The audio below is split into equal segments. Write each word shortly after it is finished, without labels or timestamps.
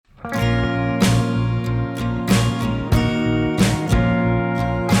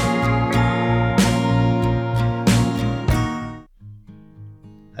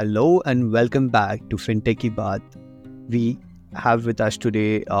Hello and welcome back to Fintech Ki Baat. We have with us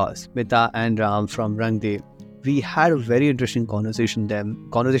today Smita and Ram from RangDe. We had a very interesting conversation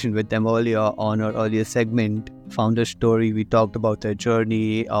with them earlier on our earlier segment. Founder story. We talked about their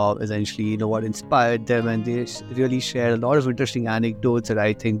journey, essentially, what inspired them, and they really shared a lot of interesting anecdotes that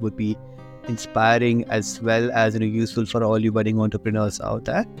I think would be inspiring as well as useful for all you budding entrepreneurs out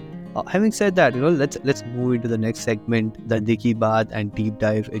there. Having said that, let's move into the next segment, the Diki Baat, and deep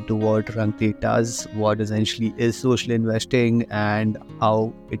dive into what RangDe does, what essentially is social investing, and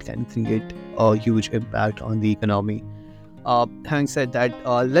how it can create a huge impact on the economy. Having said that,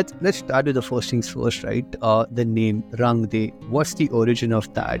 let's start with the first things first, right? The name RangDe. What's the origin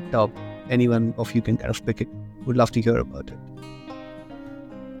of that? Anyone of you can kind of pick it. Would love to hear about it.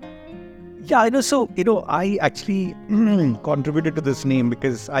 Yeah, I actually contributed to this name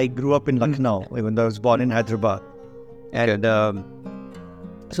because I grew up in Lucknow, even though I was born in Hyderabad. And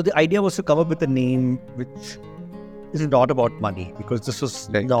so the idea was to come up with a name which is not about money, because this was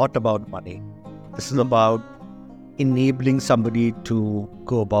not about money. This is about enabling somebody to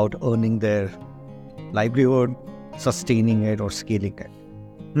go about earning their livelihood, sustaining it, or scaling it.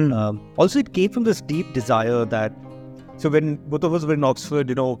 Also, it came from this deep desire that, so when both of us were in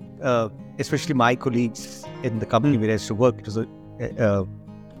Oxford, especially my colleagues in the company where I used to work, it was a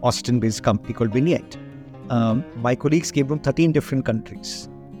Austin-based company called Visionaries. My colleagues came from 13 different countries.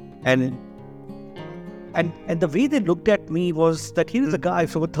 And the way they looked at me was that here is a guy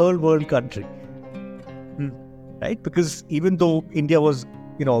from a third world country. Right? Because even though India was,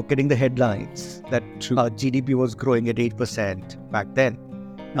 getting the headlines that GDP was growing at 8% back then,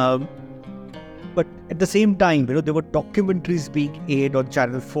 but at the same time, there were documentaries being aired on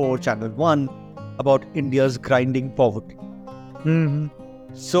Channel 4, Channel 1 about India's grinding poverty.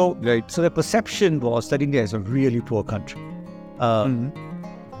 So the perception was that India is a really poor country.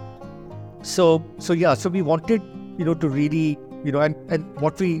 So we wanted, to really,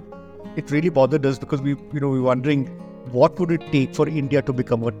 it really bothered us because we were wondering what would it take for India to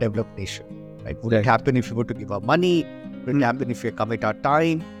become a developed nation, right? Would it happen if we were to give our money? Would it happen if we commit our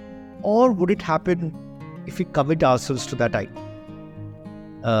time? Or would it happen if we commit ourselves to that idea?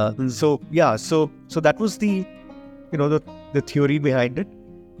 So that was the theory behind it.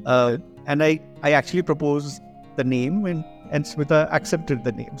 And I actually proposed the name, and Smita accepted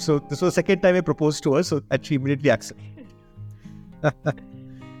the name. So this was the second time I proposed to her, so she immediately accepted.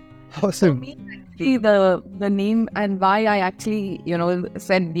 Awesome. For me, actually, the name and why I actually,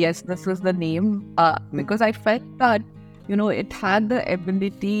 said yes, this is the name, because I felt that, it had the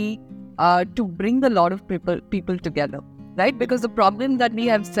ability to bring a lot of people together, right? Because the problem that we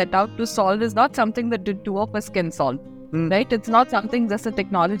have set out to solve is not something that the two of us can solve, right? It's not something just a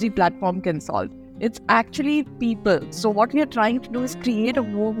technology platform can solve. It's actually people. So what we are trying to do is create a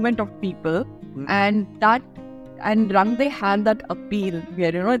movement of people, and RangDe had that appeal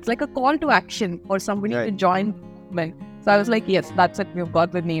where, it's like a call to action for somebody to join the movement. So I was like, yes, that's it. We've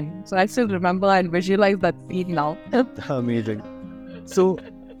got the name. So I still remember and visualize that scene now. Amazing. So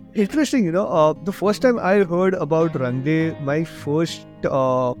interesting, the first time I heard about RangDe, my first,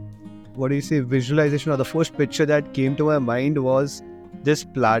 visualization, or the first picture that came to my mind was this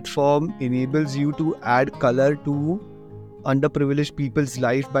platform enables you to add color to underprivileged people's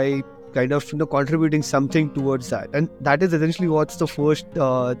life by kind of, contributing something towards that. And that is essentially what's the first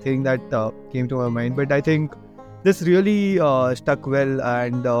thing that came to my mind. But I think this really stuck well,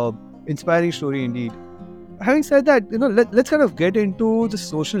 and inspiring story indeed. Having said that, let's kind of get into the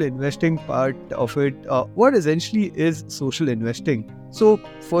social investing part of it. What essentially is social investing? So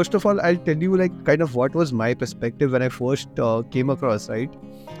first of all, I'll tell you kind of what was my perspective when I first came across, right?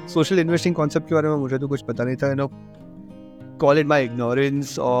 Social investing concept के बारे में मुझे तो कुछ पता नहीं था, call it my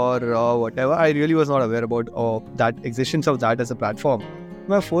ignorance or whatever. I really was not aware about that existence of that as a platform.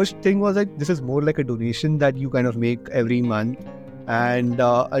 My first thing was this is more like a donation that you kind of make every month. And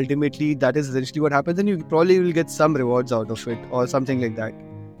ultimately, that is essentially what happens, and you probably will get some rewards out of it or something like that.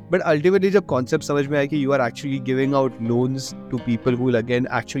 But ultimately, the concept समझ में आया कि you are actually giving out loans to people who will again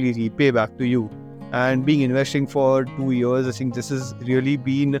actually repay back to you. And being investing for 2 years, I think this has really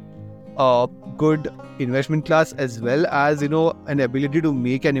been a good investment class, as well as an ability to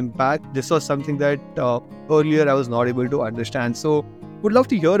make an impact. This was something that earlier I was not able to understand. So would love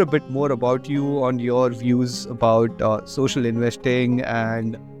to hear a bit more about you on your views about social investing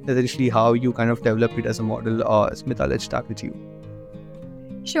and essentially how you kind of developed it as a model. Smita, let's start with you.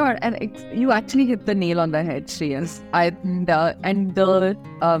 Sure, and you actually hit the nail on the head, Shreyas. And the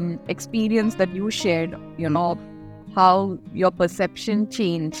experience that you shared, how your perception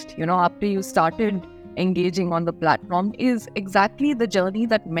changed, after you started engaging on the platform is exactly the journey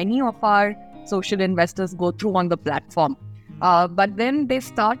that many of our social investors go through on the platform. But then they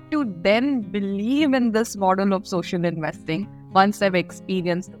start to then believe in this model of social investing once they've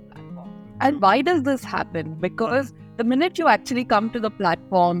experienced the platform. And why does this happen? Because the minute you actually come to the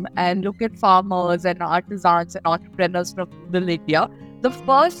platform and look at farmers and artisans and entrepreneurs from rural India, the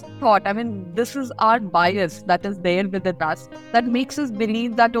first thought, this is our bias that is there within us that makes us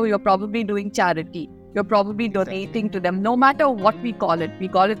believe that, oh, you're probably doing charity. You're probably donating to them, no matter what we call it. We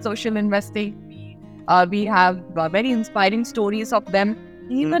call it social investing. We have very inspiring stories of them.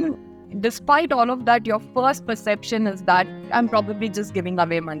 Even despite all of that, your first perception is that I'm probably just giving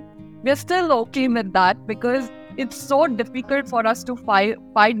away money. We're still okay with that because it's so difficult for us to fight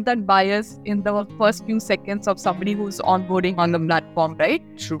that bias in the first few seconds of somebody who's onboarding on the platform, right?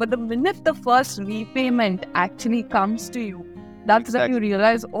 True. But the minute the first repayment actually comes to you, that's when you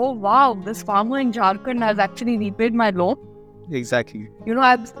realize, oh wow, this farmer in Jharkhand has actually repaid my loan. Exactly.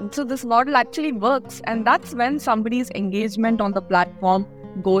 So this model actually works, and that's when somebody's engagement on the platform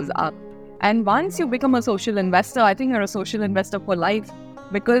goes up. And once you become a social investor, I think you're a social investor for life.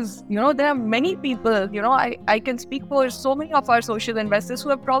 Because, there are many people, I can speak for so many of our social investors who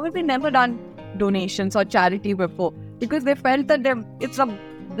have probably never done donations or charity before because they felt that it's a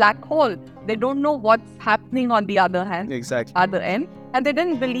black hole. They don't know what's happening on the other end. Exactly. Other end. And they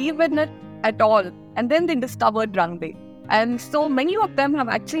didn't believe in it at all. And then they discovered RangDe. And so many of them have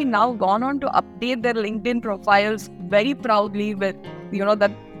actually now gone on to update their LinkedIn profiles very proudly with,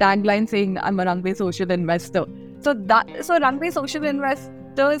 that tagline saying, I'm a RangDe social investor. So RangDe social investors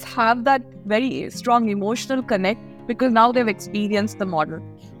have that very strong emotional connect because now they've experienced the model.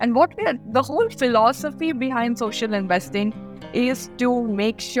 And the whole philosophy behind social investing is to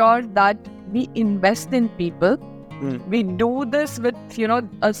make sure that we invest in people. We do this with,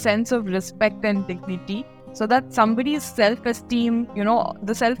 a sense of respect and dignity so that somebody's self-esteem,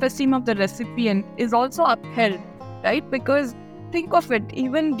 the self-esteem of the recipient is also upheld, right? Because think of it,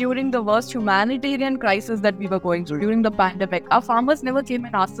 even during the worst humanitarian crisis that we were going through during the pandemic, our farmers never came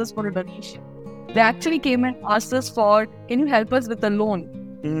and asked us for a donation. They actually came and asked us for, can you help us with a loan?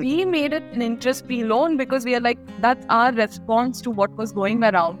 We made it an interest-free loan because we are like, that's our response to what was going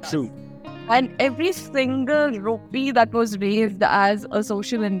around us. And every single rupee that was raised as a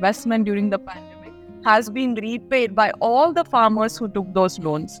social investment during the pandemic has been repaid by all the farmers who took those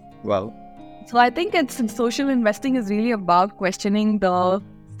loans. Wow. So I think social investing is really about questioning the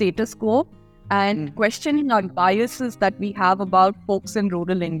status quo and questioning our biases that we have about folks in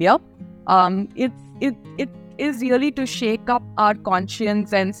rural India. It is really to shake up our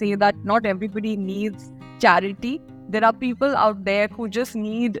conscience and say that not everybody needs charity. There are people out there who just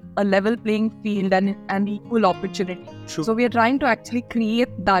need a level playing field and equal opportunity. True. So we are trying to actually create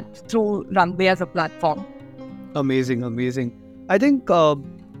that through RangDe as a platform. Amazing. I think,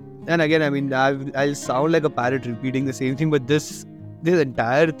 and again, I'll sound like a parrot repeating the same thing, but this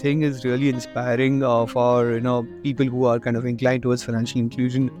entire thing is really inspiring for people who are kind of inclined towards financial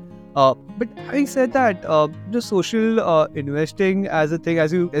inclusion. But having said that, the social investing as a thing,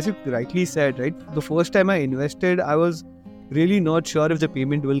 as you rightly said, right? The first time I invested, I was really not sure if the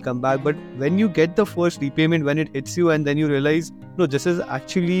payment will come back. But when you get the first repayment, when it hits you, and then you realize, no, this is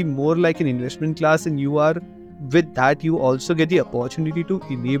actually more like an investment class, and with that, you also get the opportunity to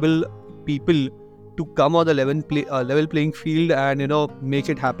enable people to come on the level playing field and make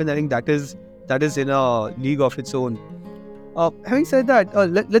it happen. I think that is in a league of its own. Having said that,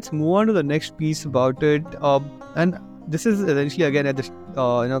 let's move on to the next piece about it. And this is essentially again at the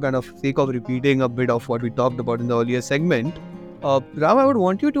kind of sake of repeating a bit of what we talked about in the earlier segment. Ram, I would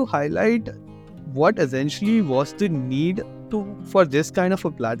want you to highlight what essentially was the need for this kind of a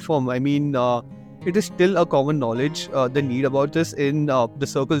platform. I mean, it is still a common knowledge, the need about this in the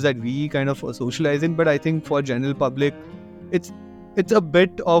circles that we kind of socialize in. But I think for general public, it's a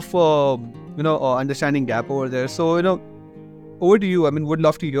bit of understanding gap over there. So over to you. I mean, would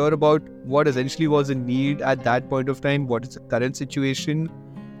love to hear about what essentially was the need at that point of time. What is the current situation,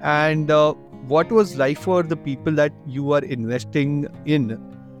 and what was life for the people that you are investing in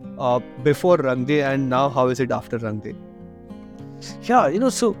before RangDe, and now how is it after RangDe? Yeah,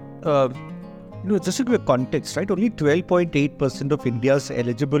 just to give a context, right? Only 12.8% of India's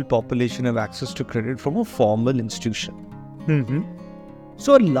eligible population have access to credit from a formal institution.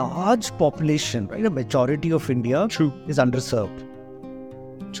 So a large population, right? A majority of India is underserved.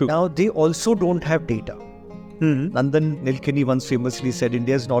 Now, they also don't have data. Nandan Nilekani once famously said,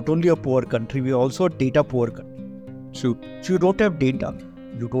 India is not only a poor country, we are also a data poor country. So you don't have data.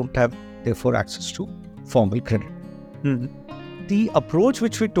 You don't have, therefore, access to formal credit. The approach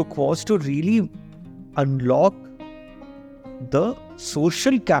which we took was to really unlock the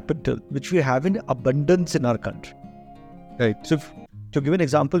social capital which we have in abundance in our country. Right. So, to give an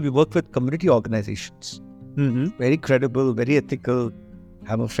example, we work with community organizations, very credible, very ethical,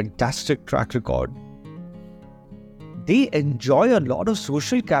 have a fantastic track record. They enjoy a lot of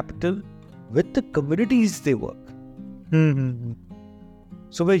social capital with the communities they work.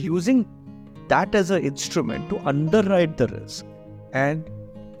 So we're using that as an instrument to underwrite the risk and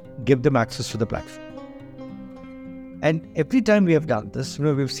give them access to the platform. And every time we have done this,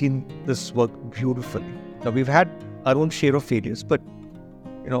 we've seen this work beautifully. Now, we've had our own share of failures, but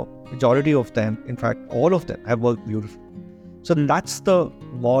majority of them, in fact, all of them have worked beautifully. So that's the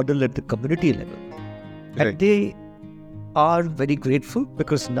model at the community level. Right. And they are very grateful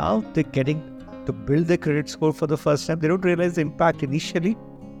because now they're getting to build their credit score for the first time. They don't realize the impact initially,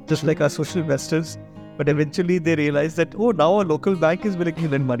 just like our social investors, but eventually they realize that, now a local bank is willing to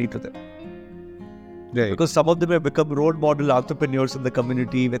lend money to them. Right. Because some of them have become role model entrepreneurs in the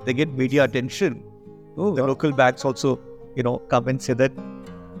community. When they get media attention, the local banks also, come and say that,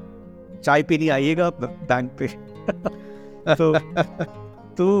 chai pe nahi aayega, bank pe.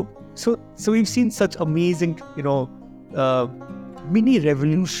 So we've seen such amazing, mini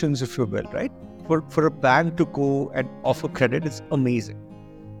revolutions, if you will, right? For a bank to go and offer credit is amazing.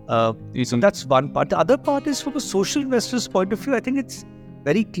 So that's one part. The other part is from a social investor's point of view. I think it's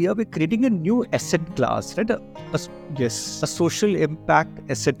very clear we're creating a new asset class, right? A social impact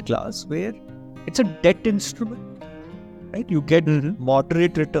asset class where it's a debt instrument, right? You get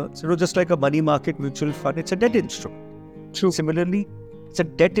moderate returns. Just like a money market mutual fund, it's a debt instrument. True. Similarly, it's a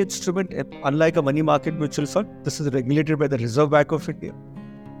debt instrument. Unlike a money market mutual fund, this is regulated by the Reserve Bank of India.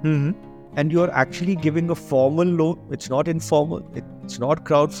 And you're actually giving a formal loan. It's not informal. It's not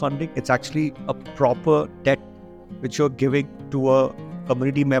crowdfunding. It's actually a proper debt which you're giving to a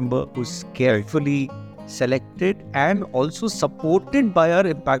community member who's carefully selected and also supported by our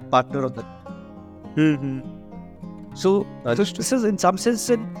impact partner on that. So this is in some sense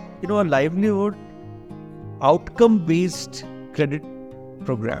a livelihood outcome-based credit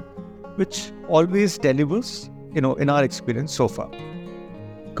program, which always delivers, in our experience so far.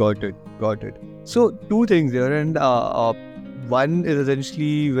 Got it. So two things here, and one is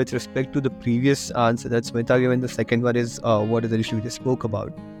essentially with respect to the previous answer that Smita gave, and the second one is what essentially we just spoke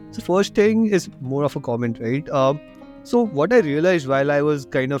about. So first thing is more of a comment, right? So what I realized while I was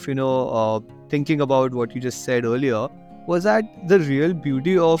kind of thinking about what you just said earlier was that the real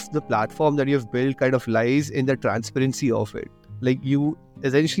beauty of the platform that you've built kind of lies in the transparency of it. Like, you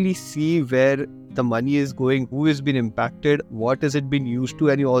essentially see where the money is going, who has been impacted, what has it been used to,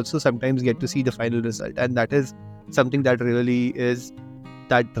 and you also sometimes get to see the final result. And that is something that really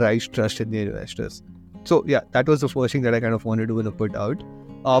that drives trust in the investors. So yeah, that was the first thing that I kind of wanted to put out.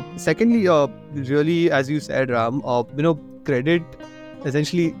 Secondly, really, as you said, Ram, credit,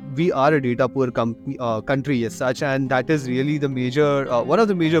 essentially, we are a data poor country as such, and that is really the major, one of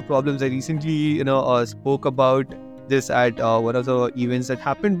the major problems. I recently, spoke about this at one of the events that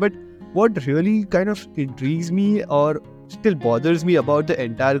happened. But what really kind of intrigues me or still bothers me about the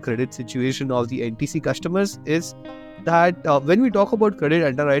entire credit situation of the NTC customers is that when we talk about credit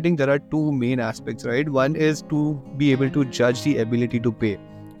underwriting, there are two main aspects, right? One is to be able to judge the ability to pay,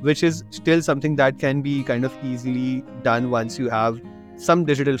 which is still something that can be kind of easily done once you have some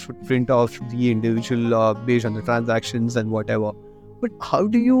digital footprint of the individual based on the transactions and whatever. But how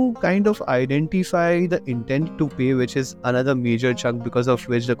do you kind of identify the intent to pay, which is another major chunk because of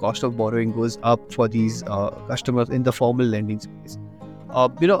which the cost of borrowing goes up for these customers in the formal lending space?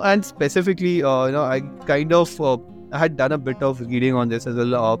 And specifically, I kind of I had done a bit of reading on this as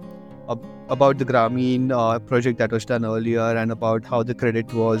well about the Grameen project that was done earlier and about how the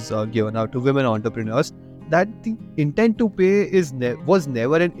credit was given out to women entrepreneurs. That the intent to pay was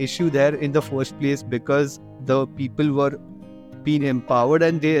never an issue there in the first place because the people were being empowered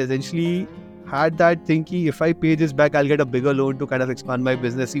and they essentially had that thinking, if I pay this back, I'll get a bigger loan to kind of expand my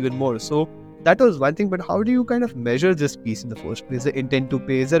business even more. So that was one thing, but how do you kind of measure this piece in the first place, the intent to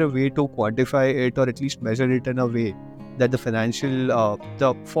pay? Is there a way to quantify it or at least measure it in a way that the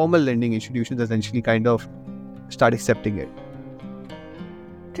the formal lending institutions essentially kind of start accepting it?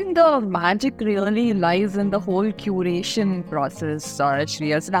 I think the magic really lies in the whole curation process,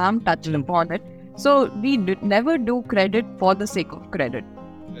 actually, as Ram touched upon it. So we never do credit for the sake of credit,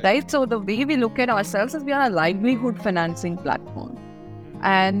 right? So the way we look at ourselves is we are a livelihood financing platform.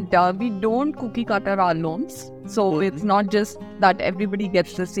 And we don't cookie cutter our loans. So it's not just that everybody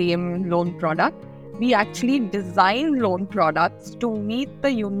gets the same loan product. We actually design loan products to meet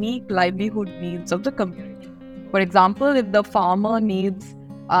the unique livelihood needs of the community. For example, if the farmer needs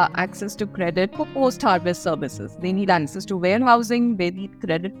access to credit for post-harvest services. They need access to warehousing. They need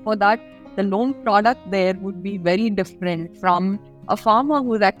credit for that. The loan product there would be very different from a farmer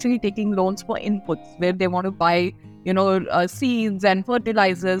who is actually taking loans for inputs, where they want to buy, seeds and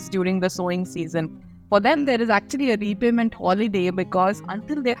fertilizers during the sowing season. For them, there is actually a repayment holiday because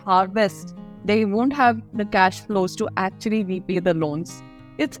until they harvest, they won't have the cash flows to actually repay the loans.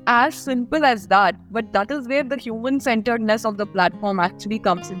 It's as simple as that, but that is where the human-centeredness of the platform actually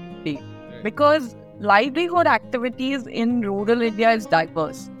comes into play. Because livelihood activities in rural India is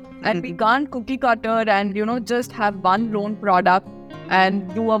diverse. And we can't cookie cutter and, just have one loan product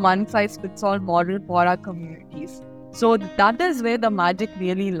and do a one-size-fits-all model for our communities. So that is where the magic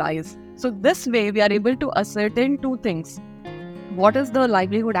really lies. So this way, we are able to ascertain two things. What is the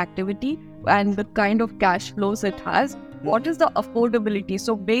livelihood activity and the kind of cash flows it has? What is the affordability?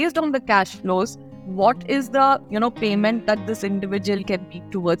 So based on the cash flows, what is the, payment that this individual can make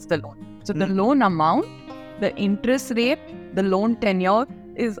towards the loan? So the loan amount, the interest rate, the loan tenure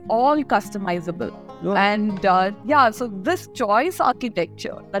is all customizable. And so this choice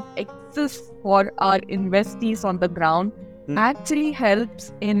architecture that exists for our investees on the ground actually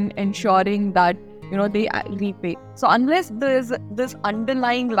helps in ensuring that they repay. So unless there's this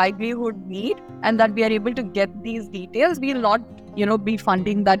underlying livelihood need and that we are able to get these details, we will not be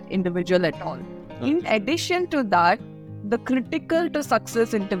funding that individual at all. In addition to that, the critical to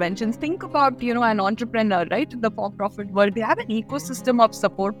success interventions, think about an entrepreneur, right? The for-profit world, they have an ecosystem of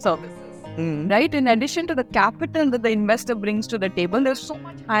support services. Right? In addition to the capital that the investor brings to the table, there's so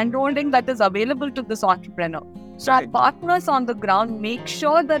much hand-holding that is available to this entrepreneur. So our partners on the ground make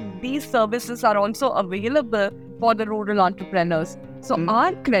sure that these services are also available for the rural entrepreneurs. So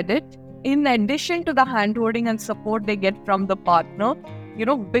our credit, in addition to the hand-holding and support they get from the partner,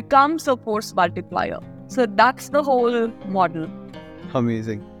 becomes a force multiplier. So that's the whole model.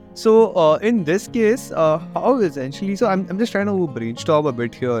 Amazing. So in this case, how essentially? So I'm just trying to brainstorm a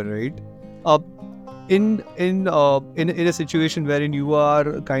bit here, right? In a situation wherein you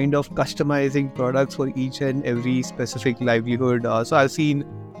are kind of customizing products for each and every specific livelihood. So I've seen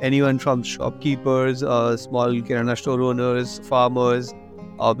anyone from shopkeepers, small kirana store owners, farmers,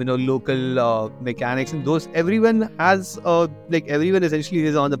 local mechanics, and those. Everyone has everyone essentially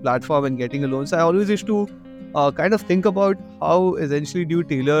is on the platform and getting a loan. So I always used to kind of think about how essentially do you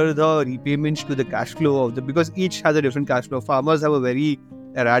tailor the repayments to the cash flow of because each has a different cash flow. Farmers have a very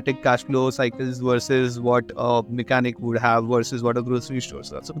erratic cash flow cycles versus what a mechanic would have versus what a grocery store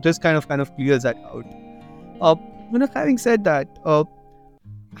does. So this kind of clears that out. Having said that,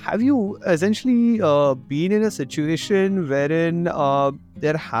 have you essentially been in a situation wherein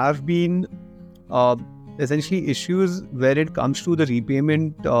there have been essentially issues where it comes to the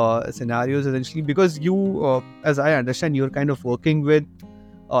repayment scenarios, essentially because you, as I understand, you're kind of working with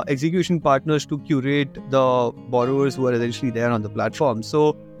execution partners to curate the borrowers who are essentially there on the platform.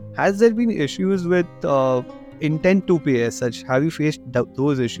 So has there been issues with intent to pay as such? Have you faced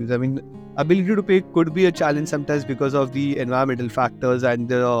those issues? I mean, ability to pay could be a challenge sometimes because of the environmental factors and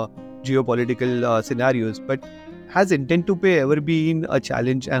the geopolitical scenarios, but has intent to pay ever been a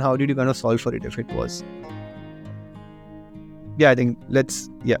challenge, and how did you kind of solve for it if it was? I think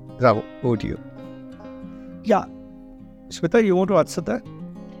Rama, over to you. Smita, you want to answer that?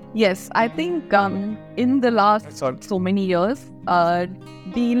 Yes, I think in the last so many years,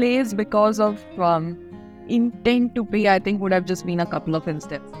 delays because of intent to pay, I think would have just been a couple of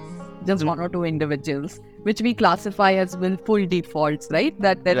instances, just one or two individuals, which we classify as willful defaults, right?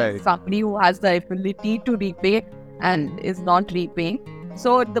 That there is somebody who has the ability to repay and is not repaying.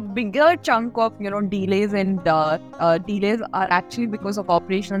 So the bigger chunk of delays and delays are actually because of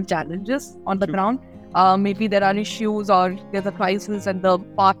operational challenges on the ground. Maybe there are issues or there's a crisis at the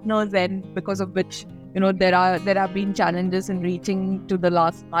partners end because of which there have been challenges in reaching to the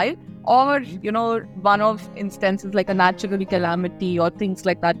last mile, or one of instances like a natural calamity or things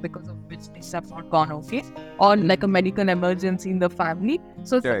like that because of which things have not gone okay, or like a medical emergency in the family.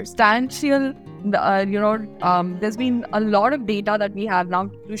 So substantial, there's been a lot of data that we have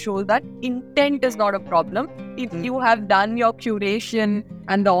now to show that intent is not a problem. If you have done your curation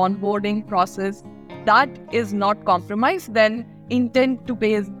and the onboarding process, that is not compromised, then intent to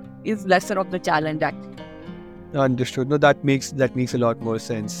pay is lesser of the challenge actually. Understood. No, that makes a lot more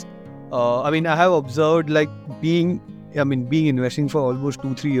sense. I mean, I have observed being investing for almost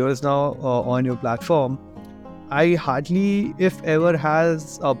 2-3 years now on your platform. I hardly, if ever,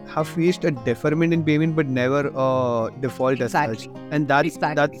 have faced a deferment in payment, but never default as such. And that's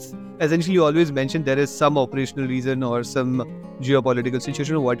essentially, you always mention there is some operational reason or some geopolitical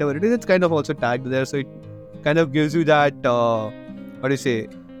situation or whatever it is. It's kind of also tagged there, so it kind of gives you that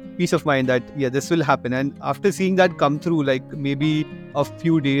peace of mind that this will happen. And after seeing that come through, like maybe a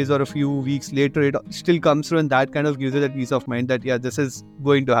few days or a few weeks later, it still comes through, and that kind of gives you that peace of mind that this is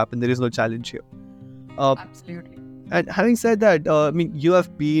going to happen. There is no challenge here. Absolutely. And having said that, you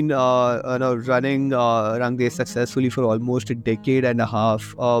have been running RangDe successfully for almost a decade and a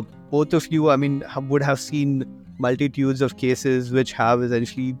half. Both of you, would have seen multitudes of cases which have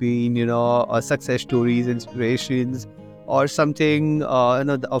essentially been, success stories, inspirations, or something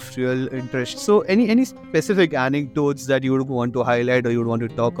of real interest. So, any specific anecdotes that you would want to highlight or you would want to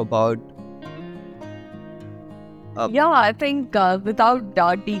talk about? I think without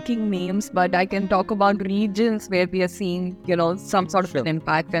taking names, but I can talk about regions where we are seeing, some sort of an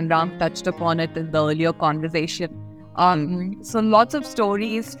impact, and Ram touched upon it in the earlier conversation. So lots of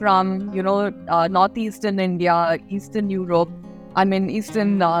stories from, northeastern India, Eastern Europe,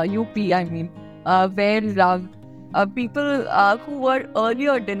 Eastern UP, where people who were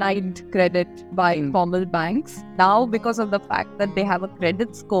earlier denied credit by formal banks, now because of the fact that they have a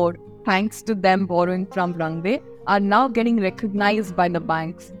credit score, thanks to them borrowing from RangDe, are now getting recognized by the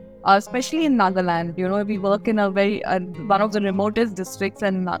banks, especially in Nagaland. We work in a very one of the remotest districts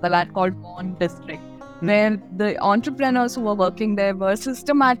in Nagaland called Mon district, where the entrepreneurs who were working there were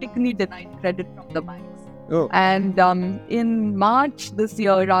systematically denied credit from the banks. And in March this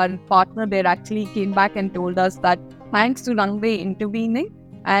year, our partner there actually came back and told us that thanks to RangDe intervening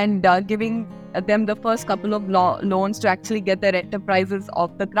and giving them the first couple of loans to actually get their enterprises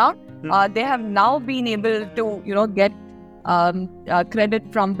off the ground, they have now been able to, get credit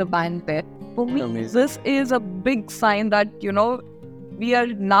from the bank there. For me, this is a big sign that, we are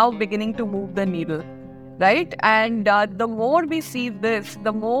now beginning to move the needle, right? And the more we see this,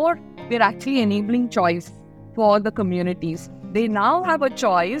 the more we're actually enabling choice for the communities. They now have a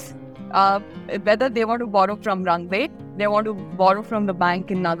choice whether they want to borrow from RangDe, they want to borrow from the bank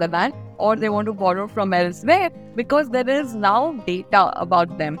in Nagaland, or they want to borrow from elsewhere, because there is now data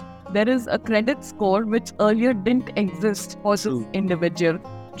about them. There is a credit score which earlier didn't exist for this individual.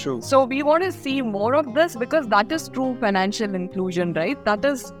 True. So we want to see more of this, because that is true financial inclusion, right? That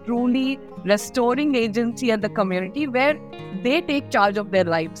is truly restoring agency at the community, where they take charge of their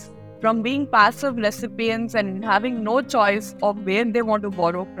lives from being passive recipients and having no choice of where they want to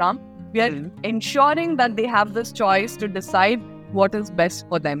borrow from. We are ensuring that they have this choice to decide what is best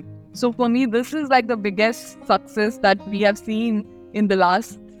for them. So for me, this is like the biggest success that we have seen in the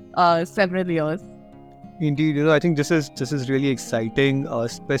last several years. Indeed, I think this is really exciting,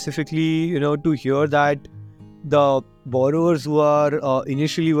 specifically, to hear that the borrowers who are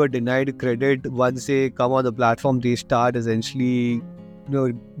initially were denied credit, once they come on the platform, they start essentially,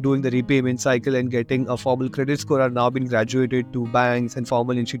 doing the repayment cycle and getting a formal credit score, are now being graduated to banks and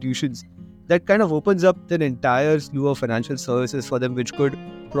formal institutions. That kind of opens up an entire slew of financial services for them, which could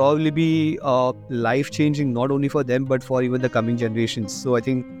probably be life-changing, not only for them, but for even the coming generations. So I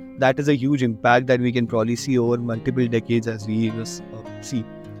think that is a huge impact that we can probably see over multiple decades as we see.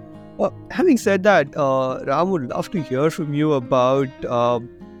 Having said that, Ram, would love to hear from you about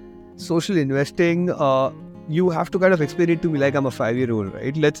social investing. You have to kind of explain it to me like I'm a 5-year-old,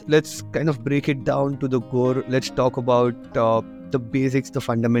 right? Let's kind of break it down to the core. Let's talk about the basics, the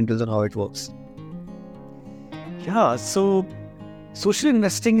fundamentals, and how it works. Yeah, so social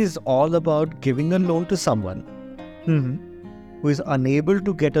investing is all about giving a loan to someone who is unable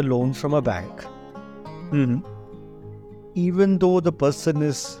to get a loan from a bank, even though the person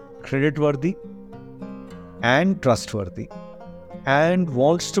is creditworthy and trustworthy and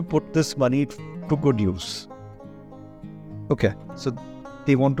wants to put this money to good use. Okay, so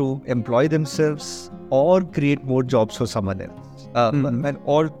they want to employ themselves or create more jobs for someone else,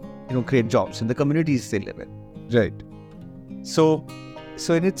 or create jobs in the communities they live in. Right. So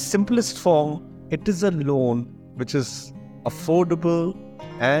in its simplest form, it is a loan which is affordable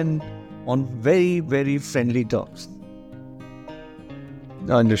and on very, very friendly terms.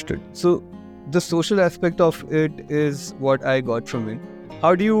 Understood. So the social aspect of it is what I got from it.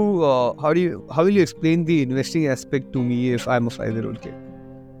 How will you explain the investing aspect to me if I'm a 5-year-old kid?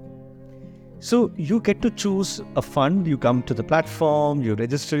 So you get to choose a fund. You come to the platform, you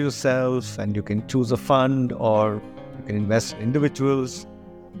register yourself, and you can choose a fund, or you can invest in individuals.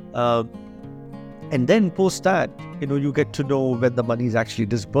 And then post that, you get to know when the money is actually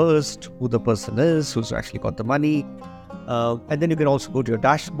disbursed, who the person is, who's actually got the money. And then you can also go to your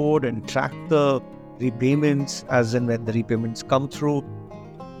dashboard and track the repayments as and when the repayments come through.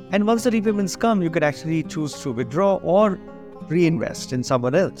 And once the repayments come, you can actually choose to withdraw or reinvest in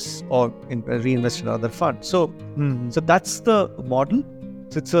someone else, or reinvest in another fund. So that's the model.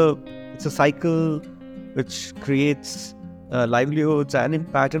 So it's a cycle which creates livelihoods and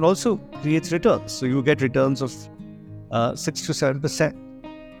impact, and also creates returns. So you get returns of 6 to 7%.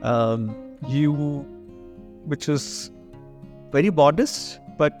 Which is very modest,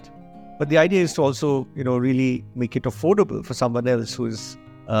 but the idea is to also really make it affordable for someone else who is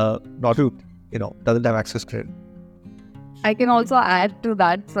not doesn't have access to credit. I can also add to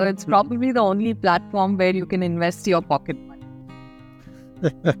that. So it's probably the only platform where you can invest your pocket money.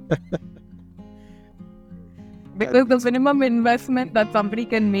 Because the minimum investment that somebody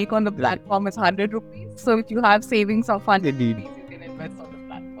can make on the platform is 100 rupees. So if you have savings of 100 rupees, you can invest on the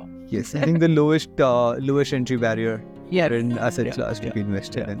platform. Yes, I think the lowest entry barrier in asset class to be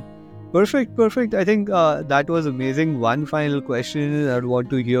invested in. Perfect. I think that was amazing. One final question I'd want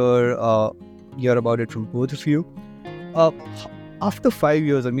to hear about it from both of you. After 5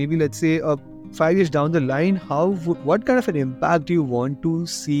 years, or maybe let's say 5 years down the line, what kind of an impact do you want to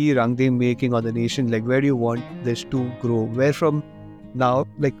see RangDe making on the nation? Like, where do you want this to grow? Where from now,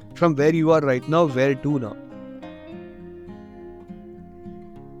 like from where you are right now, where to now?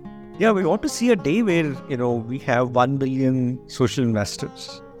 Yeah, we want to see a day where we have 1 million social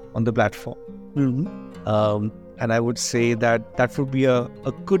investors on the platform. And I would say that would be a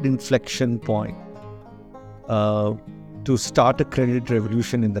good inflection point to start a credit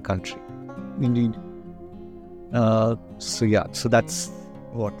revolution in the country. Indeed. So that's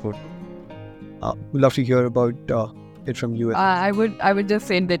what would. We'd love to hear about it from you. I would just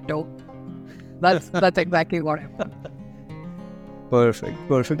say ditto. That's exactly what I want.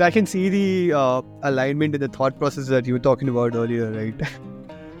 Perfect. I can see the alignment in the thought process that you were talking about earlier, right?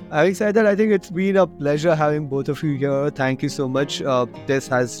 Having said that, I think it's been a pleasure having both of you here. Thank you so much. This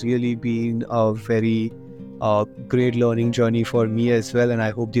has really been a very great learning journey for me as well, and I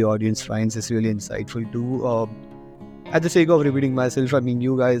hope the audience finds this really insightful too. At the sake of repeating myself, I mean,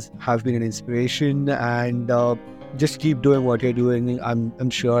 you guys have been an inspiration, and just keep doing what you're doing. I'm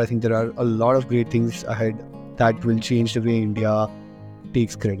sure. I think there are a lot of great things ahead that will change the way India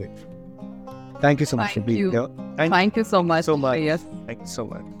takes credit. Thank you so much for being here. Thank you so much. Yes. Thank you so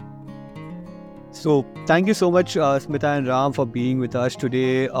much. So thank you so much, Smita and Ram, for being with us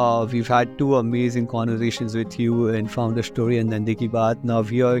today. We've had two amazing conversations with you in Founder Story and Nande Ki Baat. Now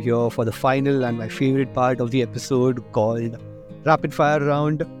we are here for the final and my favorite part of the episode called Rapid Fire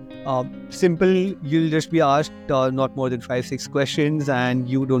Round. Simple, you'll just be asked not more than 5-6 questions and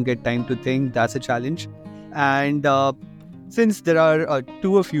you don't get time to think. That's a challenge. And since there are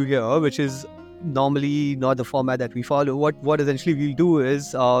two of you here, which is normally not the format that we follow, what essentially we'll do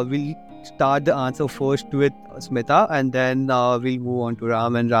is we'll start the answer first with Smita, and then we'll move on to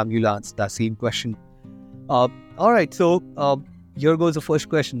Ram, and Ram, you'll answer that same question. Alright, so here goes the first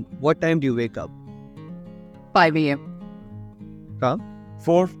question. What time do you wake up? 5 a.m. Ram?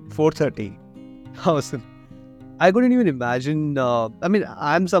 4:30. Awesome. I couldn't even imagine. I mean,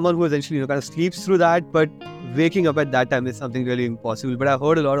 I'm someone who essentially kind of sleeps through that, but waking up at that time is something really impossible. But I've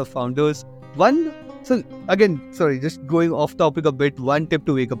heard a lot of founders. So again, sorry, just going off topic a bit, one tip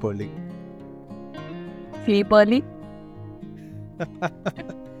to wake up early. Sleep early.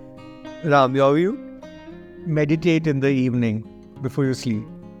 Ram, your view? Meditate in the evening before you sleep.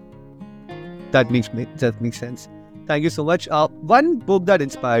 That makes sense. Thank you so much. One book that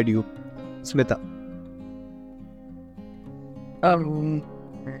inspired you, Smita.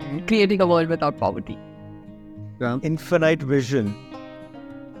 Creating a world without poverty. Ram? Infinite Vision.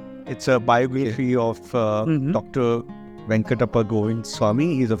 It's a biography of Dr. Venkatappa Govind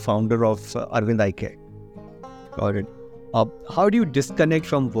Swami. He's a founder of Arvind Eye Care. Got it. How do you disconnect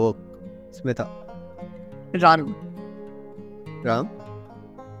from work, Smita? Run. Ram?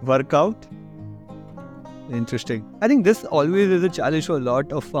 Workout. Interesting. I think this always is a challenge for a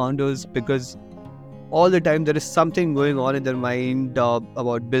lot of founders because all the time there is something going on in their mind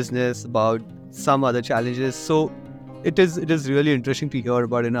about business, about some other challenges. So it is really interesting to hear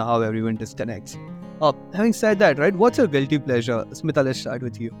about how everyone disconnects. Having said that, right, what's your guilty pleasure? Smita, let's start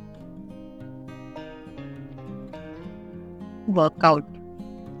with you. Workout.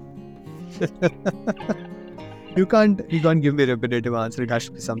 You can't give me a repetitive answer. It has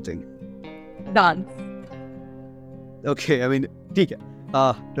to be something. Dance. Okay, I mean, ठीक है.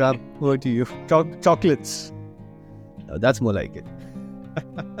 Ram, over to you. Chocolates. That's more like it.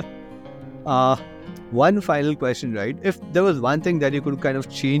 One final question, right? If there was one thing that you could kind of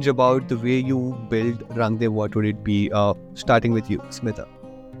change about the way you build RangDe, what would it be? Starting with you, Smita.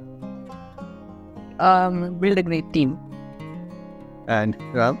 Build a great team. And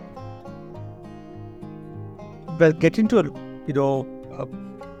Ram? Well, get into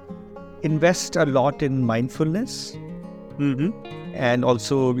invest a lot in mindfulness. Mm-hmm. And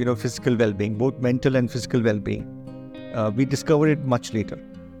also, physical well-being, both mental and physical well-being. We discovered it much later.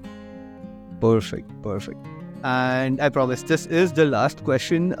 Perfect. And I promise this is the last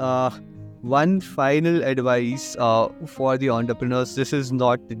question. One final advice for the entrepreneurs. This is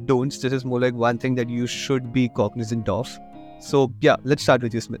not don'ts. This is more like one thing that you should be cognizant of. So yeah, let's start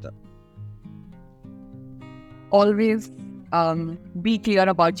with you, Smita. Always be clear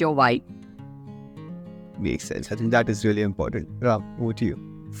about your why. Makes sense. I think that is really important. Ram, over to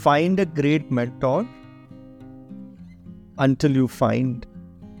you. Find a great mentor. Until you find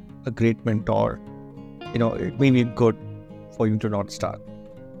a great mentor, it may be good for you to not start.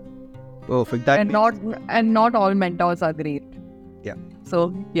 Perfect. And not all mentors are great. Yeah.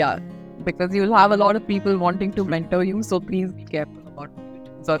 So yeah, because you'll have a lot of people wanting to mentor you. So please be careful about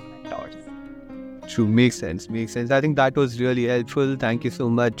certain mentors. True. Makes sense. I think that was really helpful. Thank you so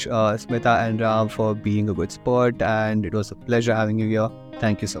much, Smita and Ram, for being a good sport. And it was a pleasure having you here.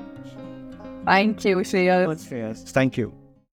 Thank you so much. Thank you, Shreyas. Thank you.